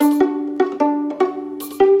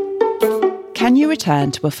Can you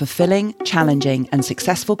return to a fulfilling, challenging and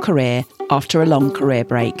successful career after a long career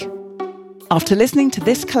break? After listening to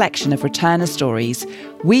this collection of returner stories,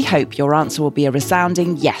 we hope your answer will be a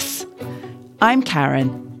resounding yes. I'm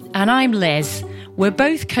Karen. And I'm Liz. We're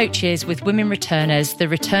both coaches with Women Returners, the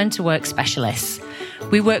Return to Work specialists.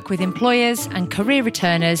 We work with employers and career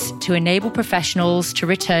returners to enable professionals to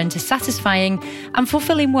return to satisfying and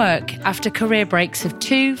fulfilling work after career breaks of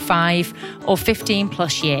 2, 5 or 15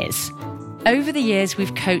 plus years. Over the years,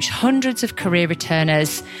 we've coached hundreds of career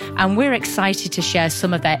returners, and we're excited to share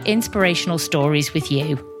some of their inspirational stories with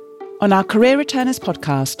you. On our Career Returners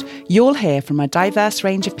podcast, you'll hear from a diverse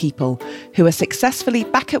range of people who are successfully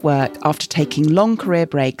back at work after taking long career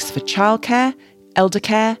breaks for childcare, elder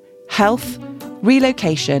care, health,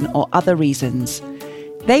 relocation or other reasons.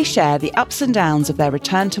 They share the ups and downs of their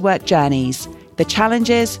return to work journeys, the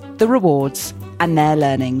challenges, the rewards, and their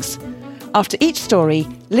learnings. After each story,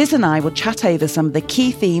 Liz and I will chat over some of the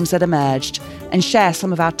key themes that emerged and share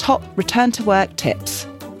some of our top return to work tips.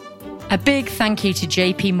 A big thank you to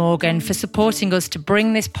JP Morgan for supporting us to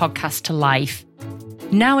bring this podcast to life.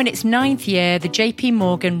 Now in its 9th year, the JP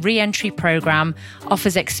Morgan Re-Entry Programme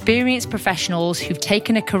offers experienced professionals who've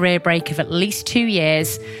taken a career break of at least 2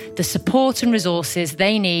 years the support and resources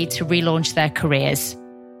they need to relaunch their careers.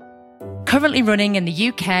 Currently running in the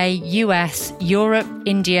UK, US, Europe,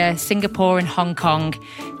 India, Singapore and Hong Kong,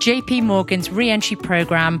 JP Morgan's Re-Entry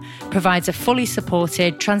Programme provides a fully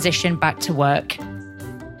supported transition back to work.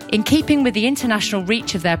 In keeping with the international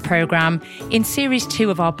reach of their programme, in Series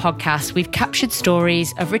 2 of our podcast, we've captured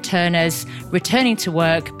stories of returners returning to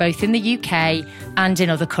work both in the UK and in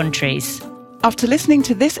other countries. After listening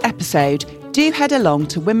to this episode, do head along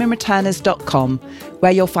to womenreturners.com,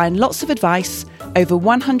 where you'll find lots of advice, over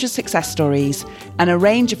 100 success stories, and a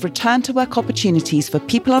range of return to work opportunities for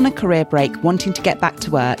people on a career break wanting to get back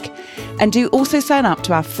to work. And do also sign up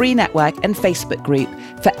to our free network and Facebook group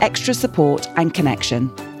for extra support and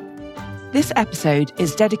connection. This episode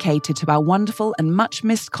is dedicated to our wonderful and much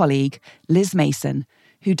missed colleague, Liz Mason,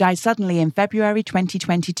 who died suddenly in February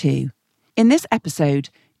 2022. In this episode,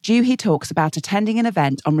 Juhi talks about attending an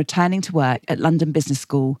event on returning to work at London Business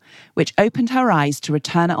School, which opened her eyes to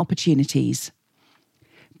returner opportunities.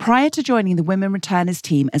 Prior to joining the Women Returners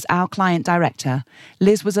team as our client director,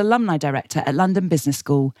 Liz was alumni director at London Business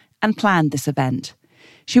School and planned this event.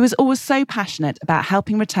 She was always so passionate about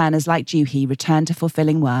helping returners like Juhi return to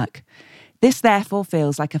fulfilling work. This therefore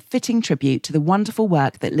feels like a fitting tribute to the wonderful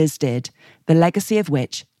work that Liz did, the legacy of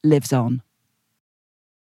which lives on.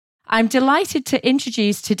 I'm delighted to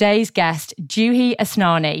introduce today's guest, Juhi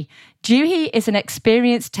Asnani. Juhi is an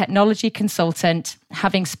experienced technology consultant,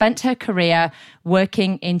 having spent her career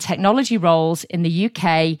working in technology roles in the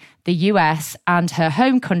UK, the US, and her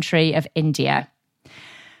home country of India.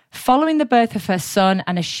 Following the birth of her son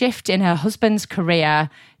and a shift in her husband's career,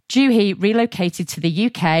 Juhi relocated to the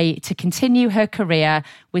UK to continue her career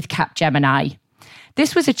with Capgemini.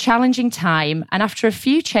 This was a challenging time, and after a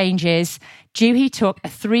few changes, Juhi took a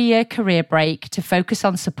 3-year career break to focus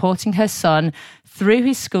on supporting her son through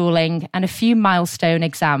his schooling and a few milestone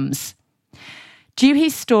exams.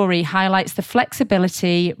 Juhi's story highlights the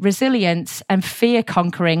flexibility, resilience, and fear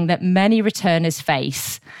conquering that many returners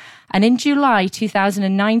face. And in July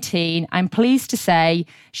 2019, I'm pleased to say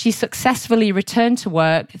she successfully returned to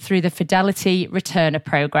work through the Fidelity Returner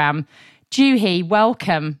Programme. Juhi,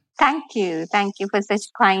 welcome. Thank you. Thank you for such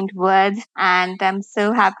kind words. And I'm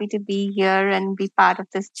so happy to be here and be part of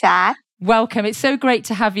this chat. Welcome. It's so great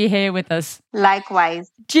to have you here with us.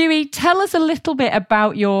 Likewise. Juhi, tell us a little bit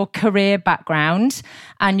about your career background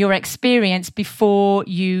and your experience before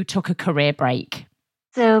you took a career break.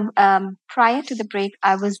 So prior to the break,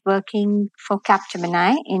 I was working for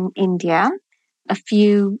Capgemini in India, a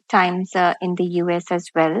few times in the US as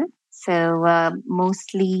well. So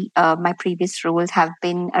mostly my previous roles have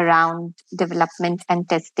been around development and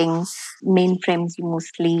testing, mainframes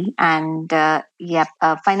mostly, and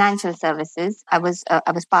financial services. I was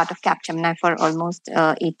part of Capgemini for almost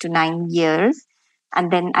 8 to 9 years. And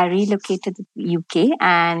then I relocated to the UK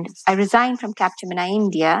and I resigned from Capgemini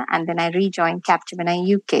India, and then I rejoined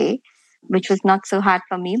Capgemini UK, which was not so hard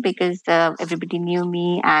for me because everybody knew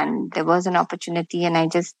me and there was an opportunity, and I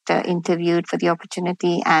just interviewed for the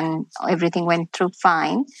opportunity and everything went through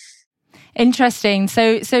fine. Interesting.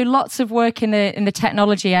 So lots of work in the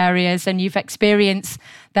technology areas, and you've experienced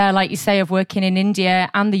there, like you say, of working in India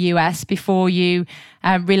and the US before you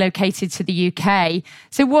relocated to the UK.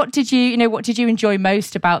 So what did you enjoy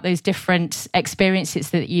most about those different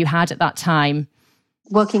experiences that you had at that time?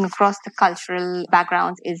 Working across the cultural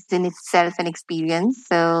backgrounds is in itself an experience.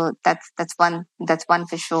 So that's one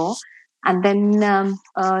for sure. And then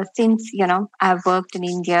since, I've worked in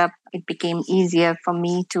India, it became easier for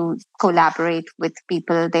me to collaborate with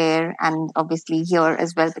people there and obviously here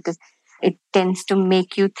as well, because it tends to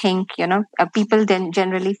make you think, people then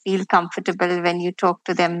generally feel comfortable when you talk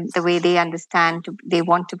to them the way they understand, they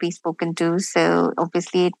want to be spoken to. So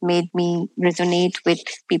obviously it made me resonate with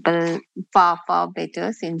people far, far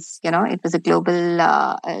better since, it was a global,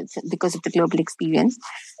 because of the global experience.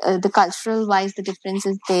 The cultural wise, the difference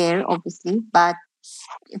is there, obviously, but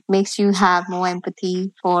it makes you have more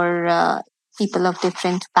empathy for people of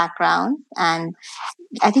different backgrounds. And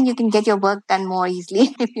I think you can get your work done more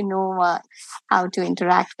easily if you know how to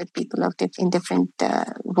interact with people in different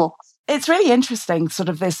walks. It's really interesting, sort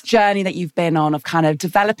of this journey that you've been on of kind of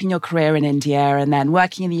developing your career in India and then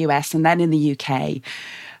working in the US and then in the UK.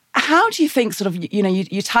 How do you think sort of,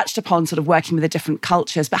 you touched upon sort of working with the different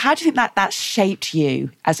cultures, but how do you think that shaped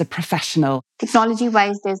you as a professional?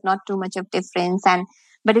 Technology-wise, there's not too much of difference,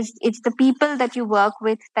 but it's the people that you work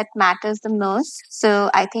with that matters the most.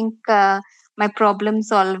 So I think my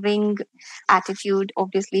problem-solving attitude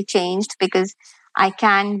obviously changed because I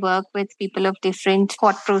can work with people of different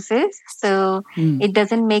thought process. So it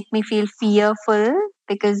doesn't make me feel fearful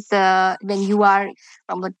because when you are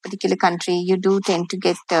from a particular country, you do tend to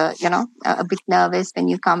get, a bit nervous when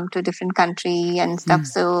you come to a different country and stuff.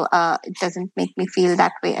 So it doesn't make me feel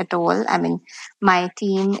that way at all. I mean, my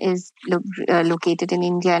team is located in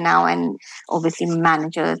India now, and obviously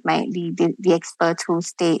managers, the experts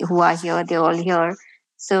who are here, they're all here.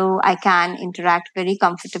 So I can interact very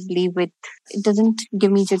comfortably with. It doesn't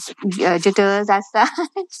give me jitters as such.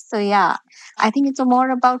 So yeah, I think it's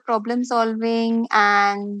more about problem solving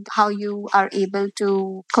and how you are able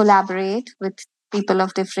to collaborate with people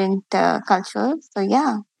of different cultures. So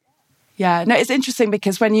yeah. Yeah, no, it's interesting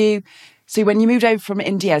because when you moved over from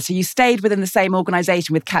India, so you stayed within the same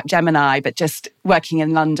organisation with Capgemini, but just working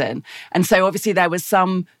in London. And so obviously there was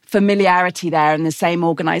some familiarity there in the same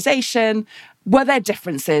organisation. Were there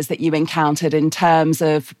differences that you encountered in terms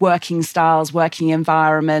of working styles, working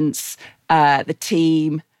environments, the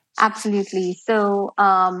team? Absolutely. So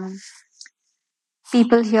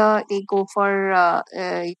people here, they go for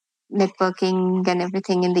networking and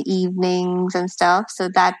everything in the evenings and stuff. So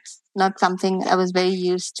that's not something I was very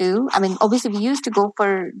used to. I mean, obviously we used to go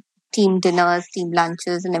for team dinners, team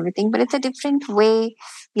lunches and everything, but it's a different way.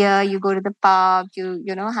 Yeah, you go to the pub, you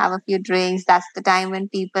have a few drinks. That's the time when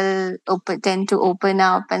people tend to open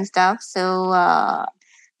up and stuff. So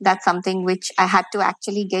that's something which I had to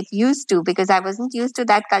actually get used to because I wasn't used to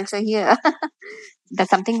that culture here. That's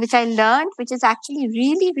something which I learned, which is actually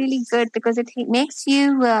really, really good because it makes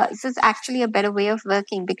you, this is actually a better way of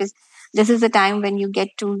working because this is the time when you get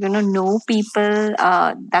to, know people.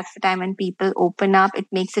 That's the time when people open up. It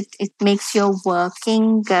makes your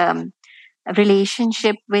working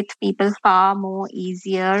relationship with people far more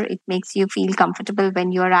easier. It makes you feel comfortable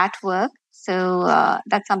when you're at work. So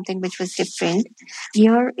that's something which was different.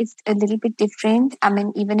 Here it's a little bit different. I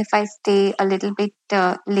mean, even if I stay a little bit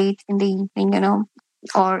late in the evening,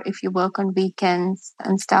 or if you work on weekends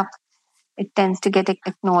and stuff, it tends to get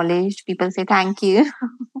acknowledged. People say thank you.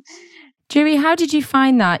 Juhi, how did you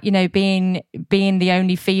find that, being the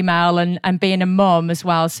only female and being a mum as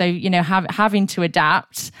well? So, having to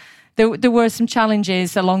adapt. There were some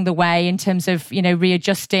challenges along the way in terms of,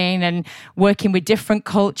 readjusting and working with different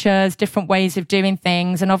cultures, different ways of doing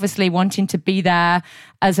things, and obviously wanting to be there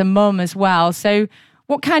as a mum as well. So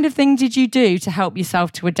what kind of thing did you do to help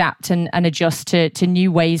yourself to adapt and adjust to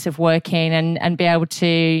new ways of working and be able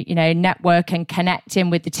to, network and connect in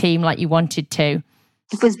with the team like you wanted to?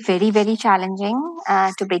 It was very, very challenging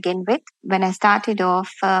to begin with. When I started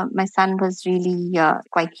off, my son was really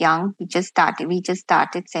quite young. We just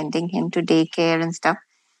started sending him to daycare and stuff.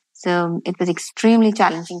 So it was extremely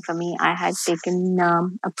challenging for me. I had taken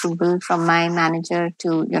approval from my manager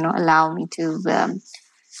to, allow me to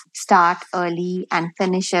start early and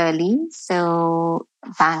finish early. So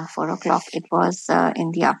bang, 4 o'clock, it was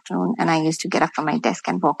in the afternoon. And I used to get up from my desk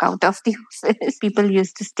and walk out of the office. People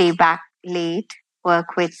used to stay back late,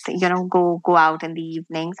 work with, go out in the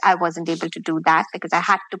evenings. I wasn't able to do that because I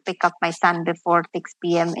had to pick up my son before 6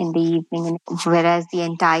 p.m. in the evening, whereas the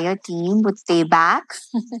entire team would stay back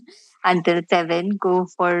until 7, go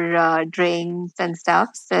for drinks and stuff.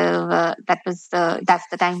 So that's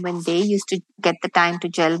the time when they used to get the time to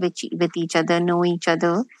gel with each other, know each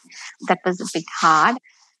other. That was a bit hard.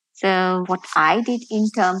 So what I did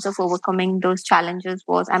in terms of overcoming those challenges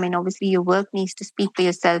was, I mean, obviously your work needs to speak for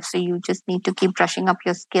yourself. So you just need to keep brushing up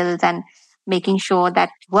your skills and making sure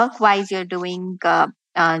that work-wise you're doing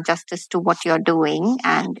justice to what you're doing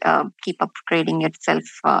and keep upgrading yourself,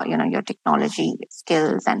 your technology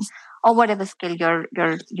skills and or whatever skill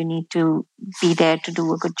you need to be there to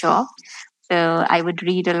do a good job. So I would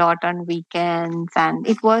read a lot on weekends, and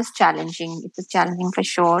it was challenging. It was challenging for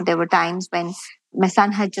sure. There were times when my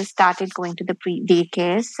son had just started going to the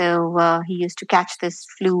daycare, so he used to catch this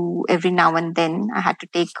flu every now and then. I had to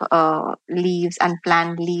take leaves,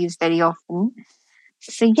 unplanned leaves, very often.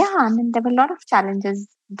 So yeah, I mean, there were a lot of challenges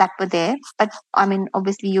that were there, but I mean,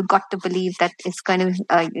 obviously, you got to believe that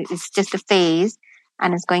it's just a phase,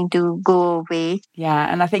 and it's going to go away.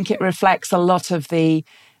 Yeah, and I think it reflects a lot of the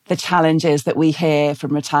challenges that we hear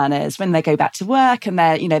from returners when they go back to work, and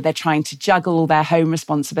they're trying to juggle their home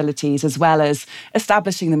responsibilities as well as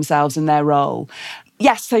establishing themselves in their role.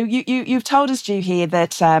 Yes, so you've told us, Juhi,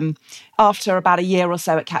 that after about a year or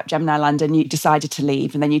so at Capgemini London, you decided to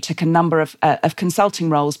leave, and then you took a number of consulting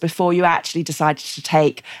roles before you actually decided to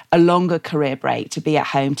take a longer career break to be at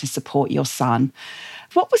home to support your son.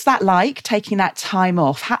 What was that like, taking that time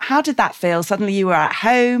off? How did that feel? Suddenly you were at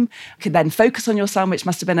home, could then focus on your son, which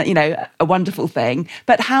must have been a wonderful thing.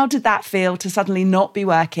 But how did that feel to suddenly not be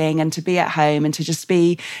working and to be at home and to just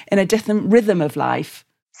be in a different rhythm of life?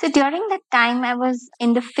 So during that time, I was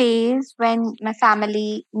in the phase when my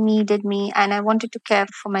family needed me and I wanted to care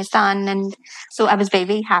for my son. And so I was very,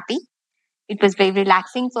 very happy. It was very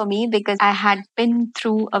relaxing for me because I had been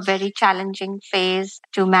through a very challenging phase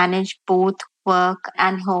to manage both work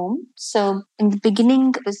and home. So in the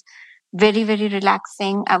beginning, it was very, very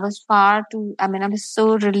relaxing. I was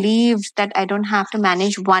so relieved that I don't have to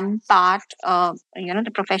manage one part,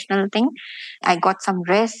 the professional thing. I got some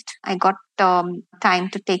rest. I got time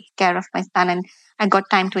to take care of my son, and I got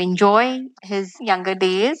time to enjoy his younger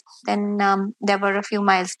days. Then there were a few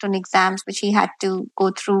milestone exams which he had to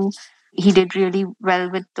go through. He did really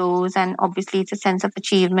well with those, and obviously it's a sense of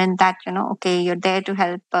achievement that okay, you're there to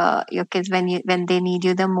help your kids when they need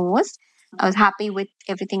you the most. I was happy with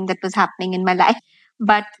everything that was happening in my life,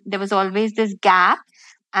 but there was always this gap,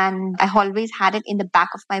 and I always had it in the back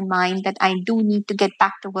of my mind that I do need to get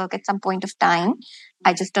back to work at some point of time.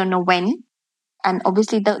 I just don't know when. And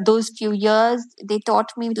obviously those few years, they taught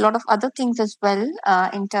me a lot of other things as well,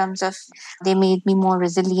 in terms of they made me more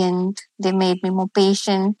resilient, they made me more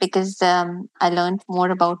patient, because I learned more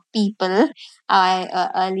about people. I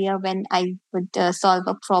Earlier, when I would solve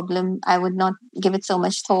a problem, I would not give it so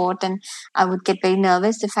much thought, and I would get very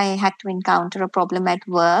nervous if I had to encounter a problem at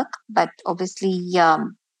work. But obviously,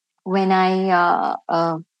 when I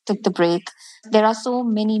took the break, there are so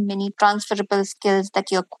many transferable skills that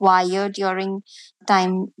you acquire during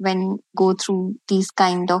time when go through these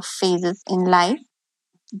kind of phases in life.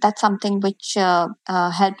 That's something which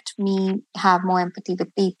helped me have more empathy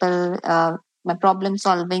with people. My problem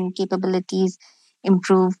solving capabilities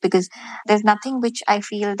improve, because there's nothing which I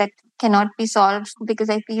feel that cannot be solved, because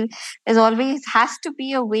I feel there's always has to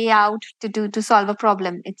be a way out to solve a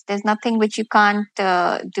problem. There's nothing which you can't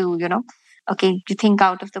do, okay, you think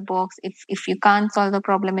out of the box. If you can't solve the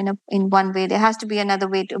problem in one way, there has to be another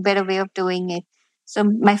way, a better way of doing it. So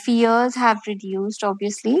my fears have reduced,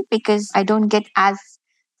 obviously, because I don't get as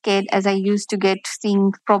scared as I used to get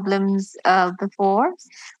seeing problems before.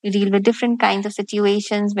 You deal with different kinds of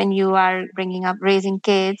situations when you are raising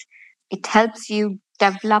kids. It helps you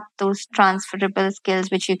develop those transferable skills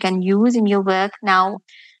which you can use in your work. Now,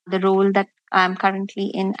 the role that I'm currently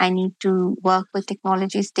in, I need to work with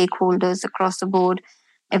technology stakeholders across the board.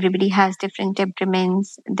 Everybody has different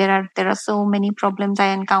temperaments. There are so many problems I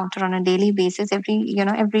encounter on a daily basis.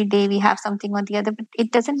 Every day we have something or the other, but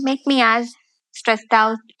it doesn't make me as stressed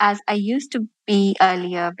out as I used to be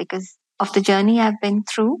earlier because of the journey I've been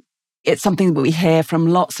through. It's something that we hear from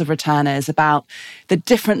lots of returners about the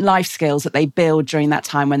different life skills that they build during that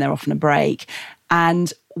time when they're off on a break.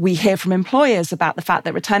 And we hear from employers about the fact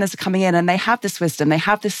that returners are coming in and they have this wisdom, they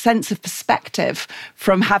have this sense of perspective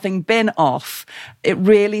from having been off. It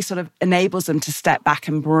really sort of enables them to step back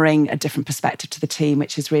and bring a different perspective to the team,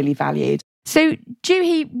 which is really valued. So,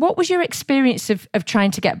 Juhi, what was your experience of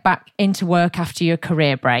trying to get back into work after your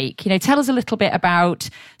career break? Tell us a little bit about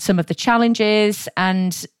some of the challenges,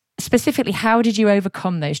 and specifically, how did you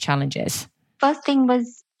overcome those challenges? First thing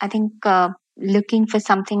was, I think, looking for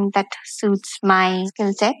something that suits my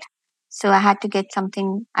skill set. So I had to get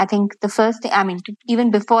something. I think the first thing,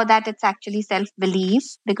 even before that, it's actually self-belief,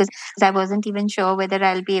 because I wasn't even sure whether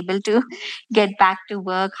I'll be able to get back to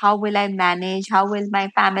work. How will I manage? How will my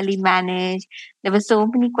family manage? There were so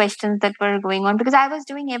many questions that were going on because I was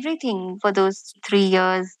doing everything for those 3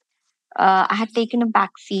 years. I had taken a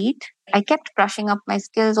back seat. I kept brushing up my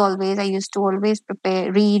skills always. I used to always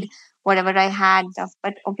read whatever I had.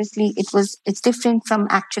 But obviously it's different from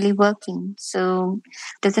actually working. So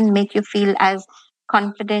it doesn't make you feel as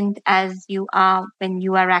confident as you are when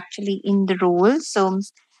you are actually in the role. So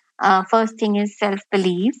first thing is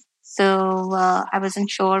self-belief. So I wasn't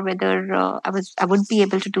sure whether I would be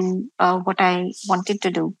able to do what I wanted to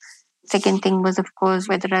do. Second thing was, of course,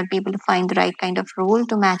 whether I'll be able to find the right kind of role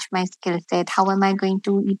to match my skill set. How am I going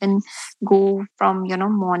to even go from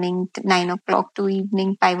morning 9 o'clock to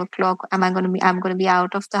evening 5 o'clock? I'm going to be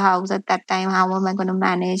out of the house at that time. How am I going to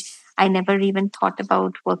manage? I never even thought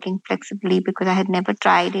about working flexibly because I had never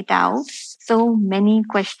tried it out. So many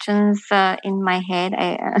questions in my head.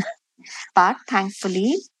 But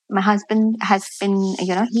thankfully, my husband has been,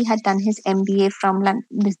 he had done his MBA from London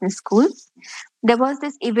Business School. There was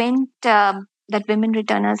this event that women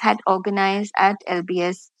returners had organized at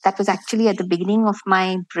LBS. That was actually at the beginning of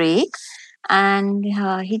my break. And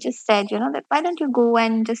he just said, that why don't you go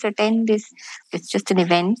and just attend this? It's just an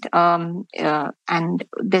event, and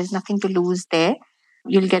there's nothing to lose there.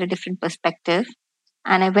 You'll get a different perspective.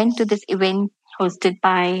 And I went to this event hosted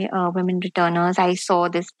by women returners. I saw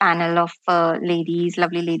this panel of ladies,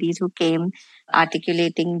 lovely ladies who came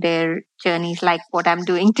articulating their journeys like what I'm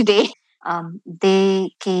doing today.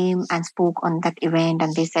 They came and spoke on that event,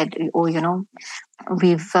 and they said, "Oh,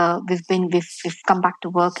 we've come back to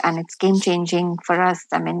work, and it's game changing for us.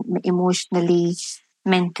 I mean, emotionally,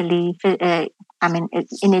 mentally.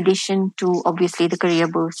 In addition to obviously the career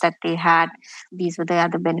boost that they had, these were the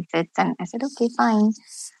other benefits." And I said, "Okay, fine."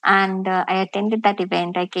 And I attended that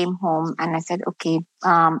event. I came home and I said, "Okay."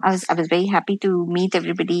 I was very happy to meet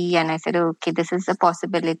everybody, and I said, "Okay, this is a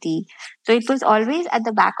possibility." So it was always at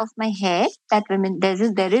the back of my head that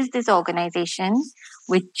there is this organization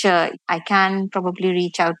which I can probably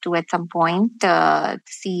reach out to at some point to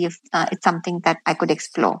see if it's something that I could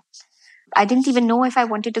explore. I didn't even know if I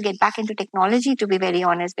wanted to get back into technology, to be very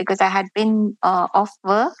honest, because I had been off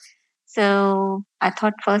work. So I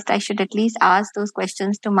thought first I should at least ask those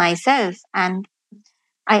questions to myself. And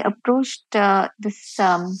I approached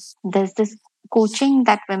there's this coaching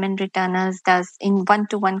that Women Returners does in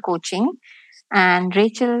one-to-one coaching. And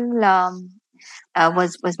Rachel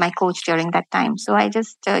was my coach during that time. So I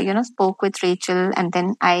just spoke with Rachel, and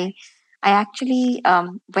then I actually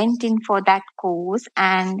went in for that course,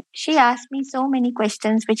 and she asked me so many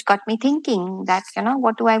questions, which got me thinking that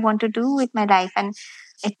what do I want to do with my life, and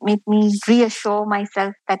it made me reassure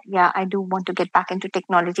myself that I do want to get back into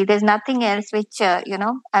technology. There's nothing else which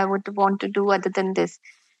I would want to do other than this.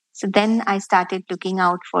 So then I started looking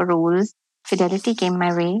out for roles. Fidelity came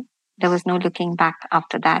my way. There was no looking back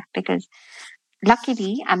after that, because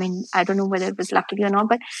luckily, I mean, I don't know whether it was luckily or not,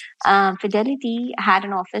 but Fidelity had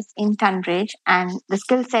an office in Tunbridge, and the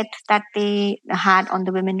skill set that they had on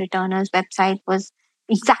the Women Returners website was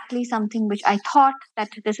exactly something which I thought that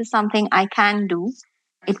this is something I can do.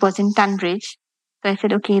 It was in Tunbridge. So I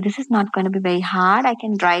said, okay, this is not going to be very hard. I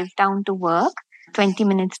can drive down to work, 20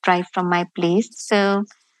 minutes drive from my place. So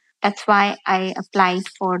that's why I applied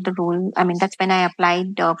for the role. I mean, that's when I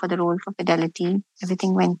applied for the role for Fidelity.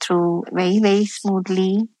 Everything went through very, very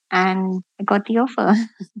smoothly, and I got the offer.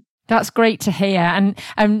 That's great to hear. And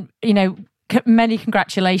many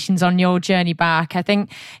congratulations on your journey back. I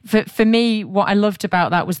think for me, what I loved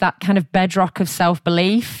about that was that kind of bedrock of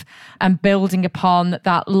self-belief and building upon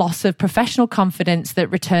that loss of professional confidence that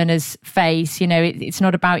returners face. It's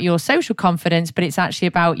not about your social confidence, but it's actually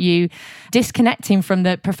about you disconnecting from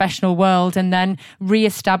the professional world and then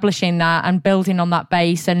re-establishing that and building on that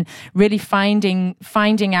base and really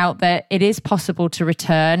finding out that it is possible to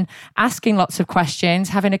return, asking lots of questions,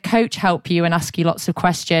 having a coach help you and ask you lots of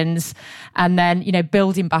questions, and then,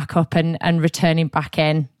 building back up and returning back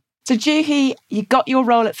in. So Juhi, you got your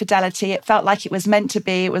role at Fidelity. It felt like it was meant to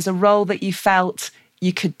be. It was a role that you felt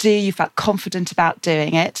you could do. You felt confident about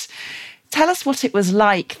doing it. Tell us what it was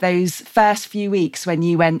like those first few weeks when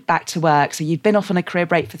you went back to work. So you'd been off on a career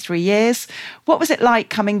break for 3 years. What was it like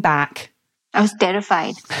coming back? I was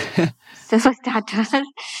terrified. So for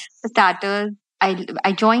starters,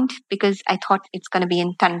 I joined because I thought it's going to be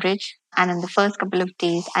in Tunbridge. And in the first couple of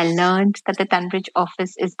days, I learned that the Tunbridge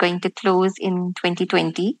office is going to close in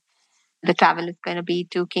 2020. The travel is going to be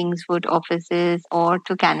to Kingswood offices or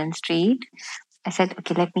to Cannon Street. I said,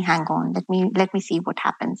 okay, let me hang on. Let me see what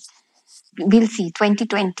happens. We'll see.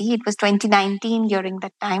 2020, it was 2019 during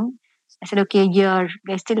that time. I said, okay, a year.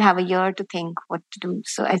 I still have a year to think what to do.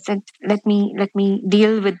 So I said, let me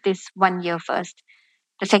deal with this 1 year first.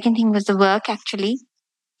 The second thing was the work, actually.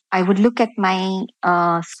 I would look at my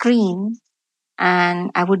screen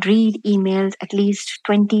and I would read emails at least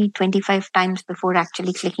 20, 25 times before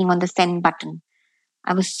actually clicking on the send button.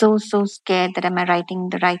 I was so scared that am I writing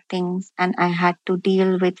the right things? And I had to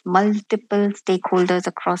deal with multiple stakeholders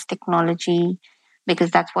across technology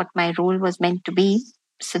because that's what my role was meant to be.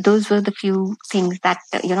 So those were the few things that,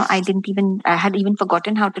 I had even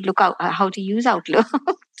forgotten how to how to use Outlook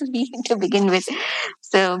to begin with.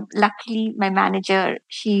 So luckily my manager,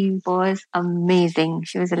 she was amazing.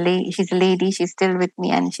 She's a lady. She's still with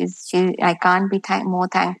me, and I can't be more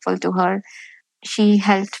thankful to her. She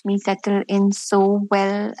helped me settle in so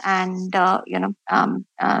well, and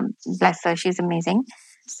bless her, she's amazing.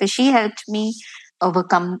 So she helped me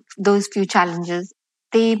overcome those few challenges.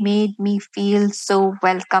 They made me feel so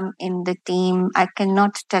welcome in the team. I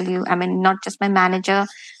cannot tell you, I mean, not just my manager,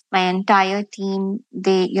 my entire team.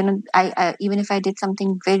 They, I even if I did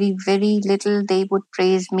something very very little, they would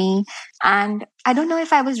praise me. And I don't know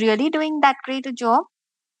if I was really doing that great a job,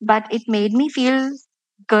 but it made me feel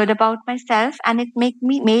good about myself, and it made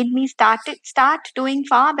me start doing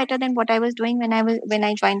far better than what I was doing when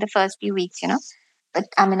I joined the first few weeks. But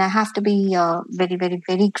I mean, I have to be very very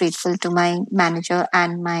very grateful to my manager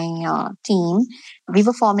and my team. We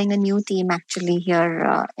were forming a new team actually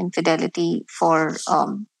here in Fidelity for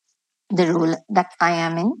the role that I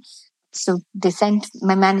am in. So they sent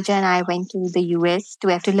my manager and I went to the US to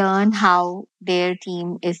have to learn how their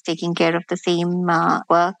team is taking care of the same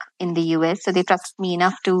work in the US. So they trusted me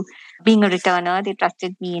enough to, being a returner, they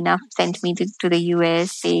trusted me enough, sent me to the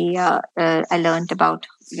US. I learned about,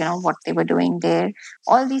 what they were doing there.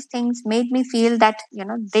 All these things made me feel that,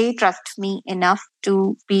 they trust me enough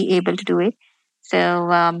to be able to do it. So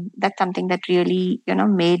that's something that really,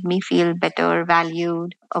 made me feel better,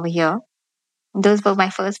 valued over here. Those were my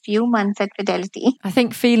first few months at Fidelity. I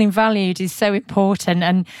think feeling valued is so important,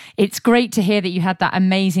 and it's great to hear that you had that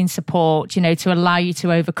amazing support, to allow you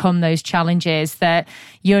to overcome those challenges that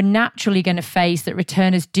you're naturally going to face, that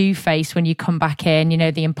returners do face when you come back in,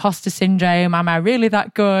 the imposter syndrome, am I really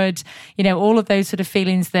that good? All of those sort of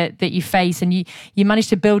feelings that you face, and you manage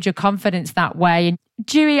to build your confidence that way. And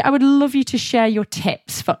Dewi, I would love you to share your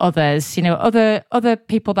tips for others, other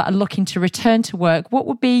people that are looking to return to work. What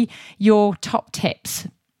would be your top tips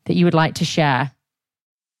that you would like to share?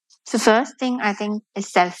 So first thing I think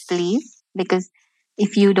is self-belief, because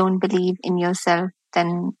if you don't believe in yourself,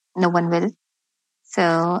 then no one will.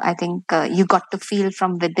 So I think you got to feel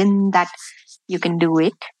from within that you can do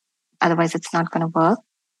it. Otherwise, it's not going to work.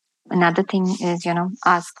 Another thing is,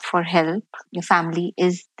 ask for help. Your family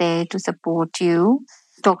is there to support you.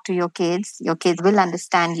 Talk to your kids. Your kids will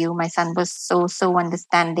understand you. My son was so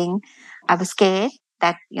understanding. I was scared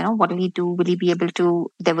that, what will he do? Will he be able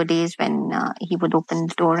to? There were days when he would open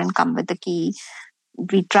the door and come with the key.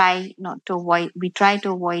 We try to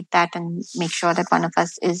avoid that and make sure that one of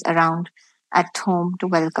us is around at home to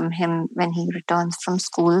welcome him when he returns from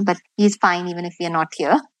school. But he's fine even if we are not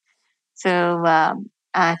here. So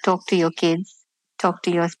talk to your kids, talk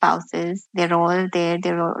to your spouses. They're all there.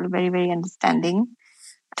 They're all very, very understanding.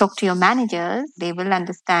 Talk to your managers. They will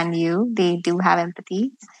understand you. They do have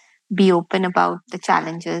empathy. Be open about the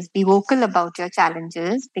challenges. Be vocal about your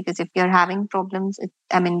challenges, because if you're having problems,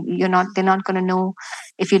 they're not going to know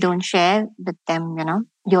if you don't share with them,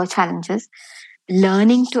 your challenges.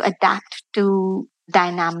 Learning to adapt to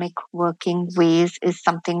dynamic working ways is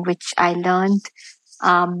something which I learned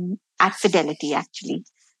at Fidelity, actually.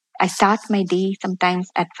 I start my day sometimes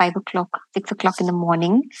at 5 o'clock, 6 o'clock in the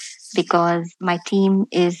morning, because my team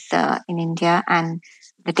is in India and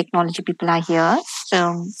the technology people are here.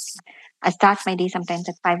 So I start my day sometimes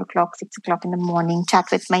at 5 o'clock, 6 o'clock in the morning, chat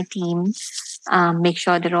with my team, make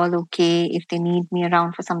sure they're all okay. If they need me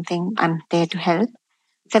around for something, I'm there to help.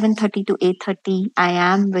 7:30 to 8:30, I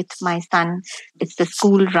am with my son. It's the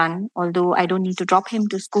school run. Although I don't need to drop him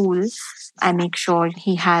to school, I make sure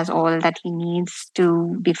he has all that he needs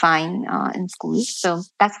to be fine in school. So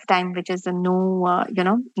that's the time which is a no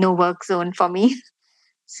work zone for me.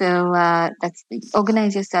 So that's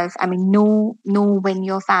organize yourself. I mean, know when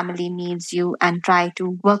your family needs you and try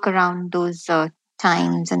to work around those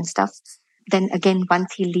times and stuff. Then again,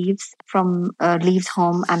 once he leaves home,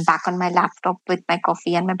 I'm back on my laptop with my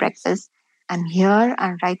coffee and my breakfast. I'm here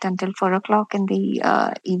and right until 4 o'clock in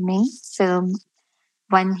the evening. So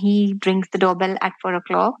when he rings the doorbell at 4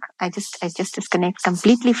 o'clock, I just disconnect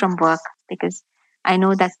completely from work, because I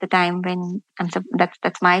know that's the time when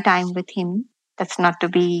that's my time with him. That's not to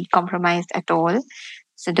be compromised at all.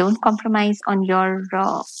 So don't compromise on your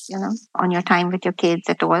on your time with your kids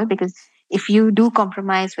at all, because if you do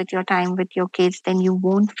compromise with your time with your kids, then you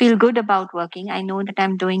won't feel good about working. I know that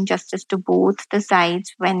I'm doing justice to both the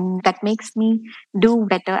sides, when that makes me do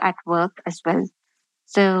better at work as well.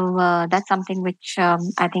 So that's something which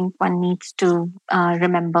I think one needs to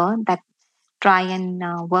remember, that try and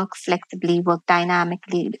work flexibly, work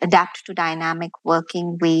dynamically, adapt to dynamic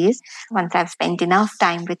working ways. Once I've spent enough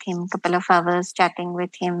time with him, a couple of hours chatting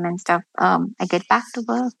with him and stuff, I get back to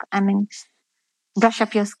work. I mean, brush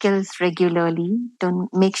up your skills regularly. Don't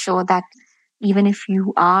make sure that even if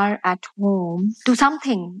you are at home, do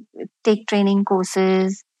something. Take training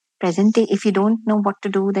courses. If you don't know what to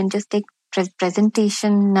do, then just take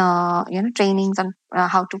presentation, trainings on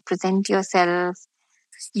how to present yourself.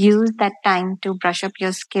 Use that time to brush up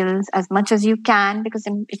your skills as much as you can, because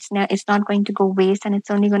then it's not going to go waste, and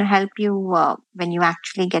it's only going to help you when you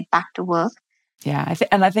actually get back to work. Yeah,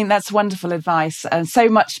 I think that's wonderful advice. And so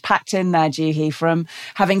much packed in there, Juhi, from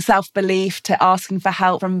having self-belief to asking for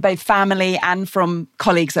help from both family and from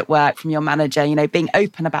colleagues at work, from your manager, being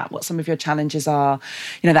open about what some of your challenges are,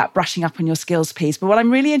 that brushing up on your skills piece. But what I'm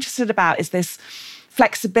really interested about is this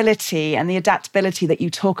flexibility and the adaptability that you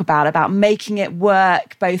talk about making it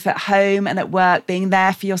work both at home and at work, being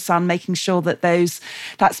there for your son, making sure that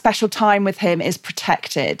that special time with him is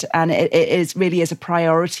protected and it really is a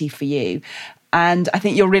priority for you. And I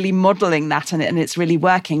think you're really modelling that, and it's really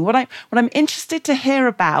working. What I'm interested to hear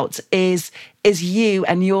about is you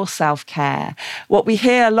and your self-care. What we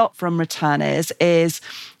hear a lot from returners is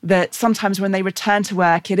that sometimes when they return to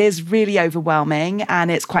work, it is really overwhelming and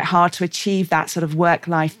it's quite hard to achieve that sort of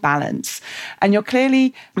work-life balance. And you're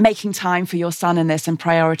clearly making time for your son in this and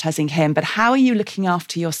prioritising him. But how are you looking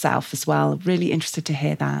after yourself as well? Really interested to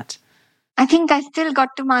hear that. I think I still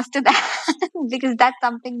got to master that because that's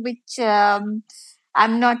something which I'm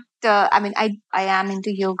not. I am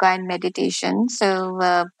into yoga and meditation. So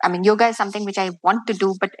yoga is something which I want to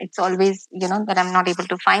do, but it's always that I'm not able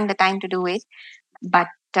to find the time to do it. But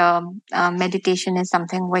meditation is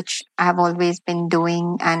something which I have always been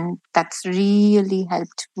doing, and that's really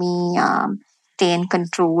helped me stay in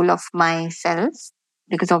control of myself.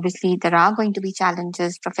 Because obviously there are going to be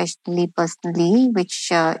challenges professionally, personally, which,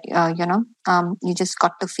 you just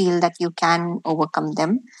got to feel that you can overcome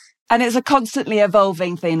them. And it's a constantly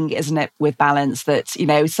evolving thing, isn't it, with balance, that,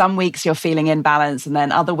 some weeks you're feeling in balance and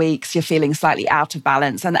then other weeks you're feeling slightly out of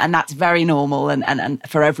balance. And that's very normal and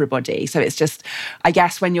for everybody. So it's just, I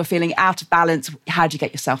guess, when you're feeling out of balance, how do you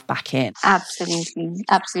get yourself back in? Absolutely.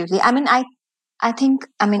 Absolutely. I think,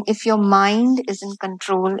 if your mind is in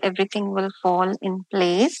control, everything will fall in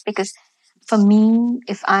place. Because for me,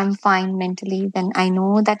 if I'm fine mentally, then I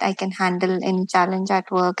know that I can handle any challenge at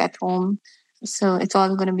work, at home. So it's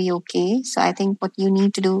all going to be okay. So I think what you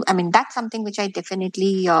need to do, that's something which I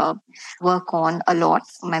definitely work on a lot,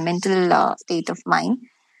 my mental state of mind.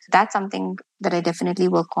 That's something that I definitely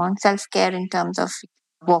work on. Self-care in terms of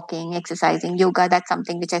walking, exercising, yoga, that's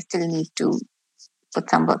something which I still need to put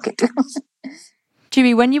some work into.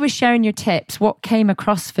 Juhi, when you were sharing your tips, what came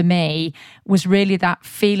across for me was really that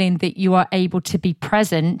feeling that you are able to be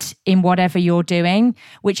present in whatever you're doing,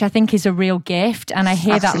 which I think is a real gift. And I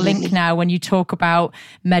hear Absolutely. that link now when you talk about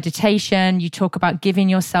meditation, you talk about giving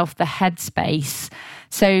yourself the headspace.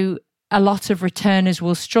 So a lot of returners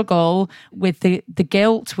will struggle with the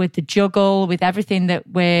guilt, with the juggle, with everything that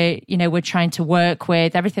we're trying to work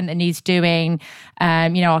with, everything that needs doing,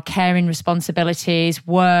 our caring responsibilities,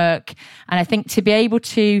 work. And I think to be able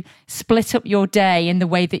to split up your day in the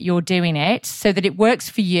way that you're doing it so that it works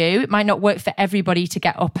for you. It might not work for everybody to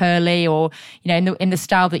get up early or, in the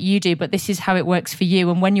style that you do, but this is how it works for you.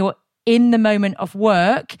 And when you're in the moment of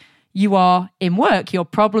work, you are in work, you're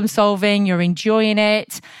problem solving, you're enjoying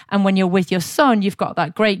it. And when you're with your son, you've got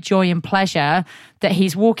that great joy and pleasure that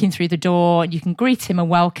he's walking through the door and you can greet him and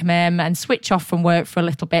welcome him and switch off from work for a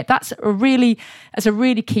little bit. That's a really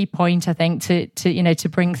key point, I think, to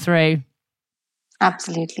bring through.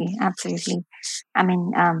 Absolutely. Absolutely.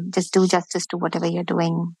 Just do justice to whatever you're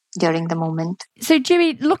doing during the moment. So,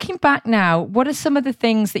 Juhi, looking back now, what are some of the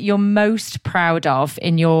things that you're most proud of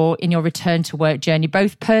in your return to work journey,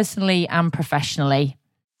 both personally and professionally?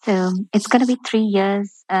 So it's going to be 3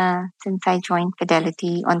 years since I joined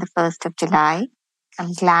Fidelity on the 1st of July.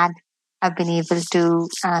 I'm glad I've been able to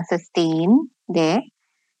sustain there.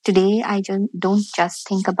 Today, I don't just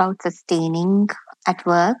think about sustaining at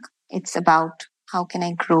work. It's about how can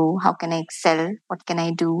I grow? How can I excel? What can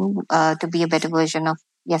I do to be a better version of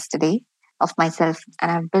yesterday, of myself?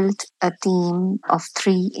 And I've built a team of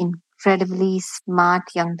 3 incredibly smart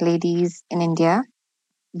young ladies in India.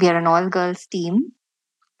 We are an all-girls team,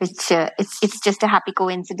 which it's just a happy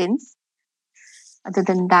coincidence. Other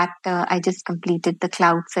than that, I just completed the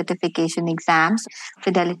cloud certification exams.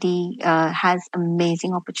 Fidelity has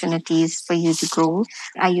amazing opportunities for you to grow.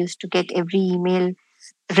 I used to get every email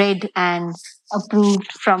read and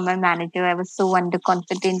approved from my manager. I was so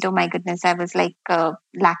underconfident. Oh my goodness, I was like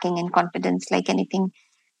lacking in confidence like anything.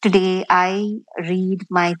 Today, I read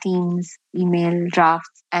my team's email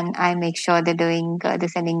drafts and I make sure they're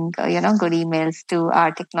sending, good emails to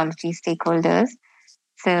our technology stakeholders.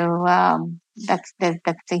 So that's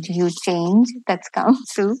a huge change that's come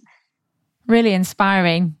through. Really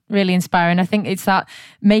inspiring, really inspiring. I think it's that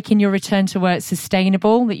making your return to work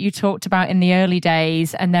sustainable that you talked about in the early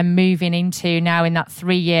days, and then moving into now in that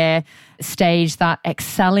 3-year stage, that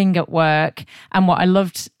excelling at work. And what I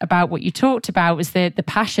loved about what you talked about was the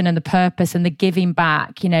passion and the purpose and the giving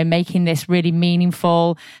back, making this really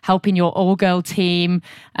meaningful, helping your all-girl team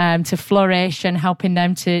to flourish and helping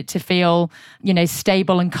them to feel,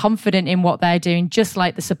 stable and confident in what they're doing, just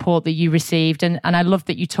like the support that you received. And I love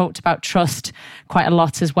that you talked about trust quite a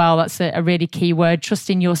lot as well. That's a really key word,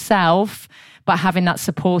 trusting yourself, but having that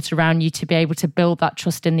support around you to be able to build that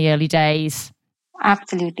trust in the early days.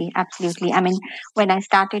 Absolutely. I mean, when I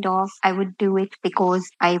started off, I would do it because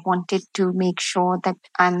I wanted to make sure that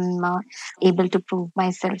I'm able to prove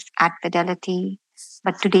myself at Fidelity.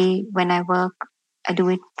 But today, when I work, I do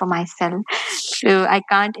it for myself. So I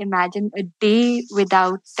can't imagine a day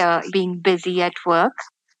without being busy at work.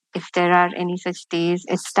 If there are any such days,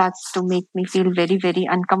 it starts to make me feel very, very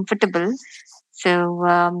uncomfortable.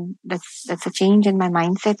 So that's a change in my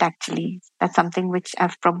mindset, actually. That's something which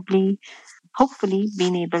I've hopefully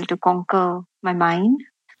been able to conquer my mind.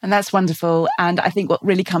 And that's wonderful. And I think what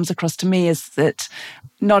really comes across to me is that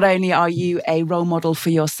not only are you a role model for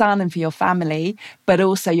your son and for your family, but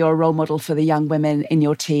also you're a role model for the young women in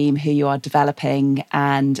your team who you are developing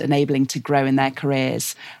and enabling to grow in their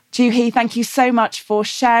careers. Juhi, thank you so much for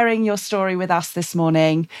sharing your story with us this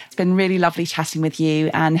morning. It's been really lovely chatting with you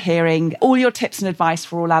and hearing all your tips and advice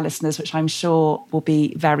for all our listeners, which I'm sure will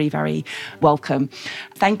be very, very welcome.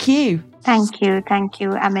 Thank you. Thank you.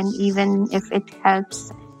 I mean, even if it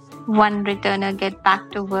helps one returner get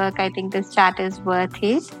back to work, I think this chat is worth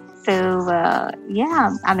it. So,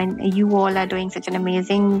 I mean, you all are doing such an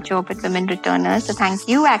amazing job at Women Returners. So thank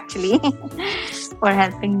you, actually, for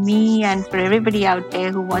helping me and for everybody out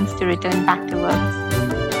there who wants to return back to work.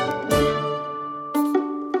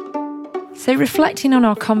 So reflecting on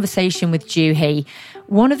our conversation with Juhi,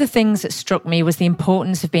 one of the things that struck me was the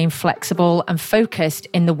importance of being flexible and focused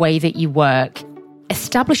in the way that you work.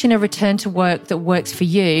 Establishing a return to work that works for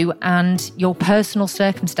you and your personal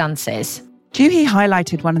circumstances. Juhi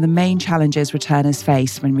highlighted one of the main challenges returners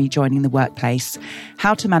face when rejoining the workplace,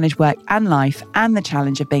 how to manage work and life, and the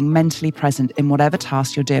challenge of being mentally present in whatever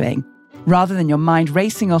task you're doing, rather than your mind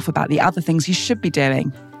racing off about the other things you should be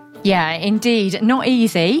doing. Yeah, indeed. Not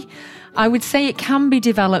easy. I would say it can be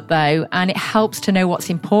developed though, and it helps to know what's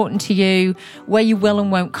important to you, where you will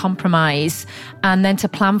and won't compromise, and then to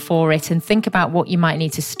plan for it and think about what you might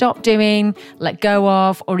need to stop doing, let go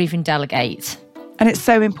of, or even delegate. And it's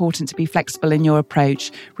so important to be flexible in your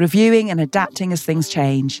approach, reviewing and adapting as things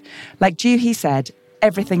change. Like Juhi said,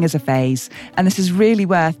 everything is a phase, and this is really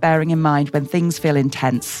worth bearing in mind when things feel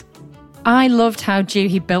intense. I loved how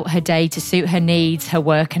Juhi built her day to suit her needs, her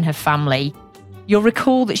work and her family. You'll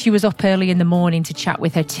recall that she was up early in the morning to chat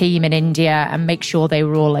with her team in India and make sure they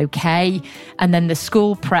were all okay. And then the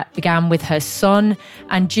school prep began with her son,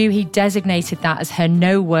 and Juhi designated that as her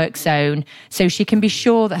no work zone, so she can be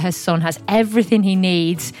sure that her son has everything he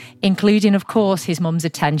needs, including, of course, his mum's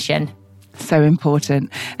attention. So important.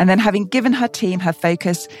 And then having given her team her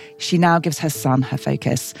focus, she now gives her son her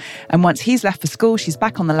focus. And once he's left for school, she's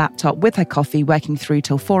back on the laptop with her coffee, working through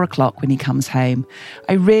till 4:00 when he comes home.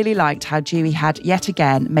 I really liked how Juhi had yet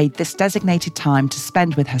again made this designated time to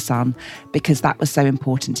spend with her son, because that was so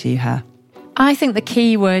important to her. I think the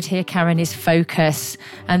key word here, Karen, is focus.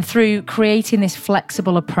 And through creating this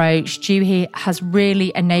flexible approach, Juhi has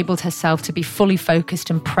really enabled herself to be fully focused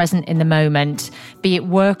and present in the moment, be it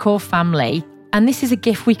work or family. And this is a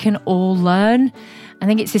gift we can all learn. I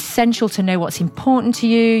think it's essential to know what's important to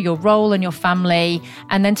you, your role and your family,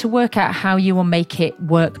 and then to work out how you will make it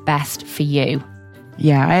work best for you.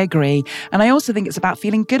 Yeah, I agree. And I also think it's about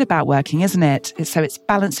feeling good about working, isn't it? So it's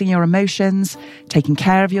balancing your emotions, taking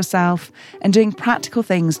care of yourself, and doing practical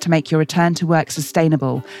things to make your return to work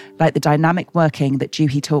sustainable, like the dynamic working that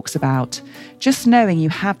Juhi talks about. Just knowing you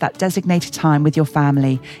have that designated time with your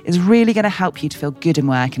family is really going to help you to feel good in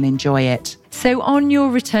work and enjoy it. So on your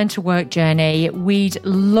return to work journey, we'd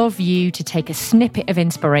love you to take a snippet of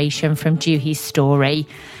inspiration from Juhi's story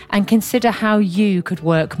and consider how you could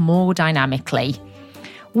work more dynamically.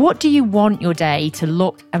 What do you want your day to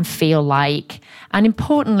look and feel like? And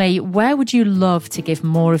importantly, where would you love to give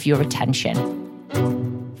more of your attention?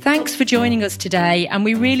 Thanks for joining us today, and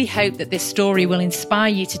we really hope that this story will inspire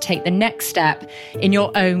you to take the next step in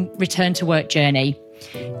your own return to work journey.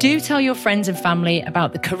 Do tell your friends and family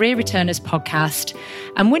about the Career Returners podcast,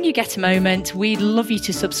 and when you get a moment, we'd love you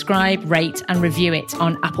to subscribe, rate and review it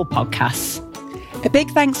on Apple Podcasts. A big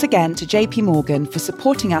thanks again to JP Morgan for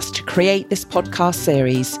supporting us to create this podcast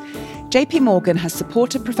series. JP Morgan has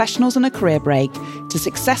supported professionals on a career break to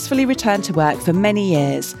successfully return to work for many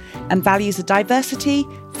years and values the diversity,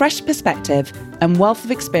 fresh perspective and wealth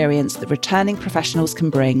of experience that returning professionals can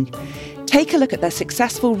bring. Take a look at their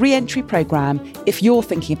successful re-entry programme if you're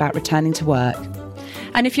thinking about returning to work.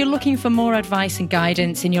 And if you're looking for more advice and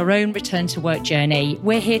guidance in your own return to work journey,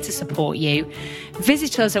 we're here to support you.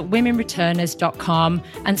 Visit us at womenreturners.com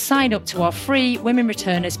and sign up to our free Women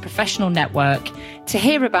Returners Professional Network to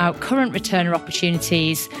hear about current returner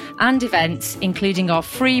opportunities and events, including our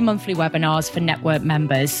free monthly webinars for network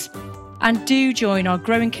members. And do join our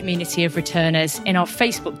growing community of returners in our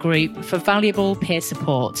Facebook group for valuable peer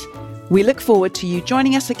support. We look forward to you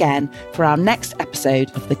joining us again for our next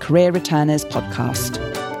episode of the Career Returners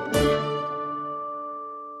podcast.